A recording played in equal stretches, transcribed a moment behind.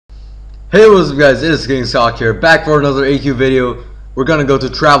Hey, what's up guys, it is King Sock here, back for another AQ video. We're gonna go to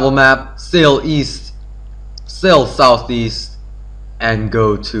travel map, sail east, sail southeast, and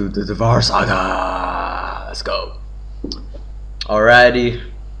go to the Devourer Saga. Let's go. Alrighty.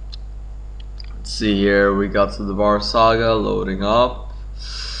 Let's see here, we got the Devourer Saga loading up.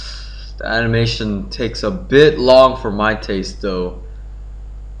 The animation takes a bit long for my taste though.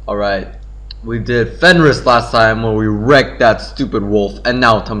 Alright. We did Fenris last time where we wrecked that stupid wolf, and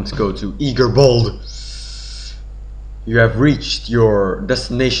now time to go to Eigerbuld. You have reached your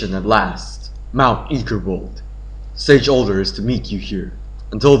destination at last, Mount Eigerbuld. Sage Older is to meet you here.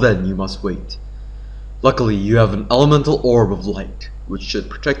 Until then, you must wait. Luckily, you have an elemental orb of light, which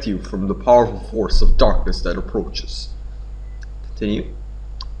should protect you from the powerful force of darkness that approaches. Continue.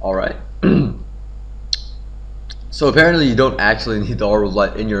 Alright. So apparently you don't actually need the orb of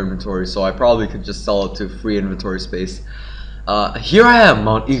light in your inventory, so I probably could just sell it to free inventory space. Here I am,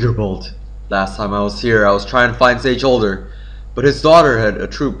 Mount Eigerbuld. Last time I was here, I was trying to find Sage Older, but his daughter had a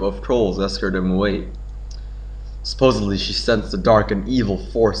troop of trolls escort him away. Supposedly she sensed a dark and evil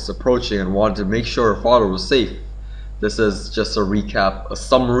force approaching and wanted to make sure her father was safe. This is just a recap, a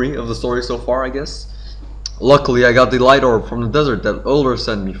summary of the story so far, I guess. Luckily I got the light orb from the desert that Older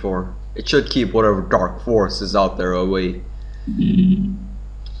sent me for. It should keep whatever dark force is out there away.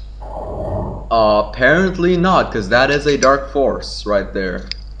 Apparently not, because that is a dark force right there.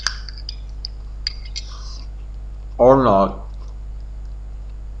 Or not.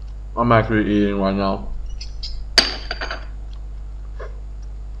 I'm actually eating right now.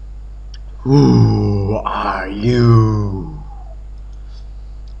 Who are you?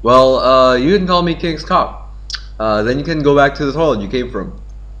 Well, you can call me King's Cock. Then you can go back to the toilet you came from.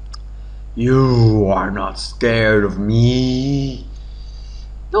 You are not scared of me?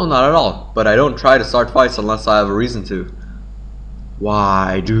 No, not at all. But I don't try to start fights unless I have a reason to.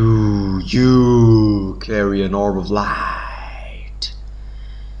 Why do you carry an orb of light?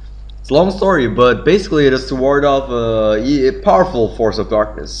 It's a long story, but basically it is to ward off a powerful force of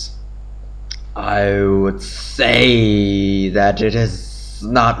darkness. I would say that it is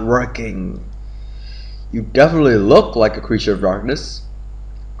not working. You definitely look like a creature of darkness.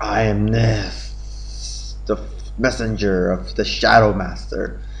 I am Nith, the messenger of the Shadow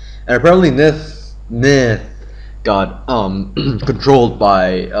Master, and apparently Nith got controlled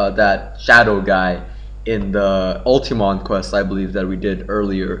by that Shadow guy in the Ultimon quest, I believe, that we did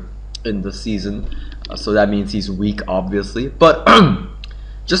earlier in the season. So that means he's weak, obviously. But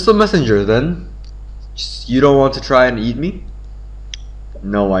just a messenger then. You don't want to try and eat me?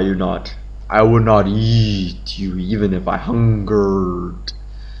 No, I do not. I would not eat you even if I hungered.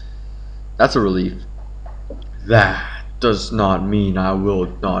 That's a relief. That does not mean I will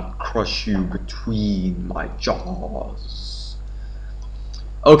not crush you between my jaws.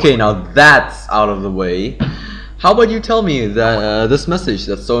 Okay, now that's out of the way. How about you tell me that this message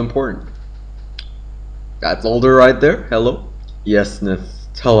that's so important? That's Older right there. Hello? Yes, Nith.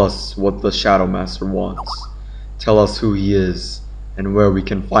 Tell us what the Shadow Master wants. Tell us who he is and where we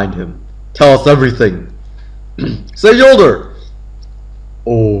can find him. Tell us everything. Sage Older!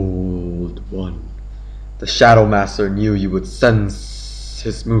 Old one. The Shadow Master knew you would sense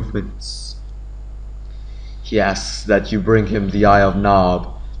his movements. He asks that you bring him the Eye of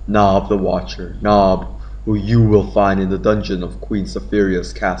Nob, Nob the Watcher, Nob, who you will find in the dungeon of Queen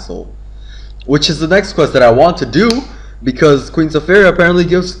Saphiria's castle. Which is the next quest that I want to do, because Queen Saphiria apparently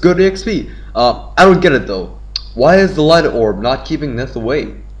gives good XP. I don't get it though. Why is the light orb not keeping Nith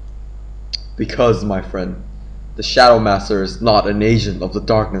away? Because, my friend, the Shadow Master is not an agent of the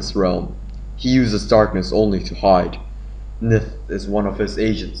darkness realm. He uses darkness only to hide. Nith is one of his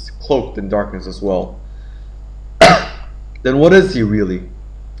agents, cloaked in darkness as well. Then what is he really?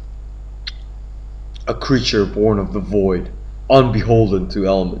 A creature born of the void, unbeholden to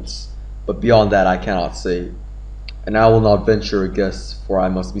elements. But beyond that I cannot say. And I will not venture a guess, for I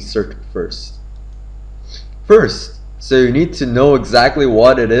must be certain first. First? So you need to know exactly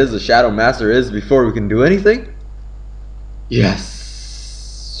what it is the Shadow Master is before we can do anything?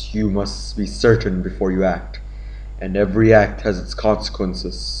 Yes, you must be certain before you act, and every act has its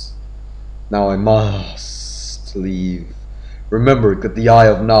consequences. Now I must leave. Remember, get the Eye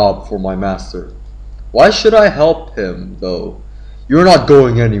of Nob for my master. Why should I help him, though? You're not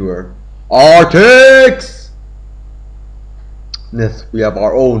going anywhere. Artix! Nith, we have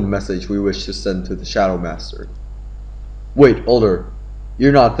our own message we wish to send to the Shadow Master. Wait, Older,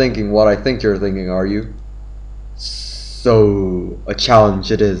 you're not thinking what I think you're thinking, are you? So, a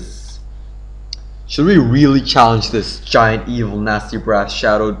challenge it is. Should we really challenge this giant, evil, nasty breath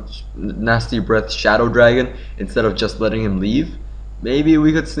shadow dragon instead of just letting him leave? maybe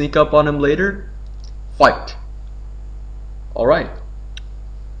we could sneak up on him later. Fight. Alright.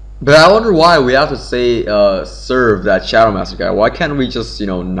 But I wonder why we have to say serve that Shadow Master guy. Why can't we just, you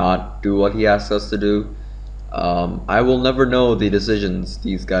know, not do what he asks us to do? I will never know the decisions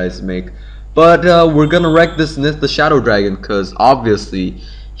these guys make. But we're gonna wreck this Nith the Shadow Dragon, because obviously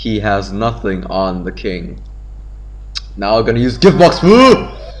he has nothing on the king. Now I'm gonna use gift box. Woo!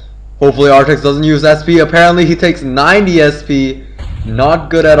 Hopefully Artex doesn't use SP. Apparently he takes 90 SP. Not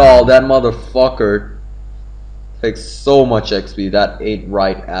good at all. That motherfucker takes so much XP. That ain't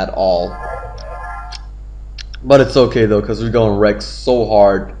right at all. But it's okay though, because we're gonna wreck so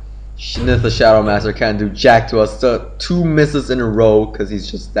hard. Nith the Shadow Master can't do jack to us. 2 misses in a row because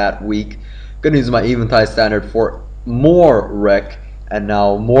he's just that weak. Gonna use my Eventide Standard for more wreck. And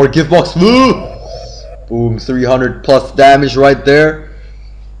now more gift box. Boom, 300 plus damage right there.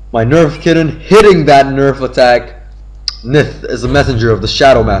 My Nerf Kitten hitting that Nerf attack. Nith is a messenger of the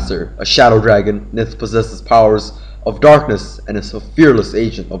Shadow Master, a Shadow Dragon. Nith possesses powers of darkness and is a fearless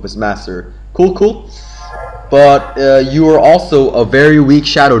agent of his master. Cool, cool. But you are also a very weak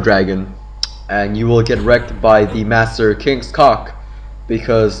Shadow Dragon, and you will get wrecked by the Master King's Cock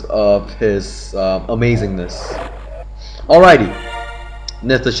because of his amazingness. Alrighty,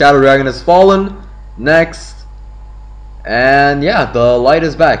 Nith the Shadow Dragon has fallen. Next, and yeah, the light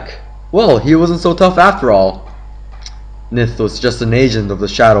is back. Well, he wasn't so tough after all. Nith was just an agent of the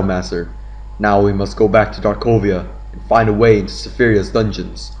Shadow Master. Now we must go back to Darkovia and find a way into Sephiroth's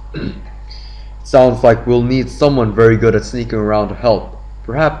dungeons. Sounds like we'll need someone very good at sneaking around to help.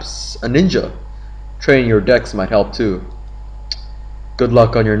 Perhaps a ninja. Training your decks might help too. Good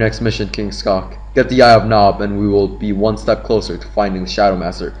luck on your next mission, King Skok. Get the Eye of Nob and we will be one step closer to finding the Shadow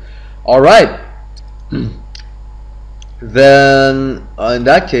Master. Alright! Then, in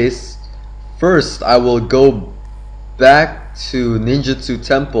that case, first I will go back to Ninjutsu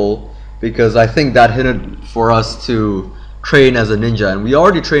Temple, because I think that hit it for us to train as a ninja, and we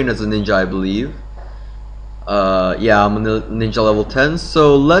already trained as a ninja, I believe. Yeah, I'm a ninja level 10,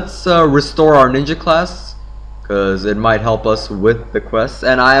 so let's restore our ninja class, because it might help us with the quest,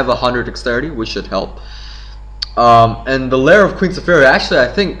 and I have 100 dexterity, which should help. And the lair of Queen Sephiroth, actually I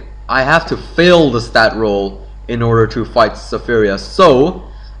think I have to fail the stat roll in order to fight Sephiroth, so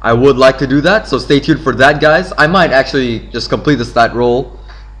I would like to do that, so stay tuned for that, guys. I might actually just complete the stat roll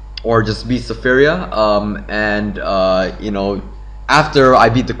or just beat Sephiroth, and you know, after I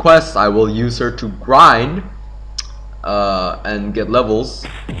beat the quest I will use her to grind and get levels,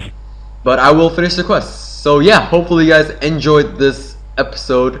 but I will finish the quest. So yeah, hopefully you guys enjoyed this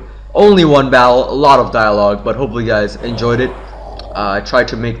episode. Only one battle, a lot of dialogue, but hopefully you guys enjoyed it. I tried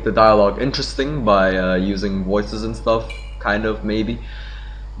to make the dialogue interesting by using voices and stuff, kind of, maybe.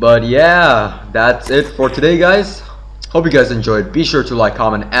 But yeah, that's it for today, guys. Hope you guys enjoyed. Be sure to like,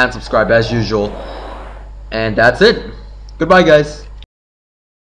 comment, and subscribe as usual. And that's it. Goodbye, guys.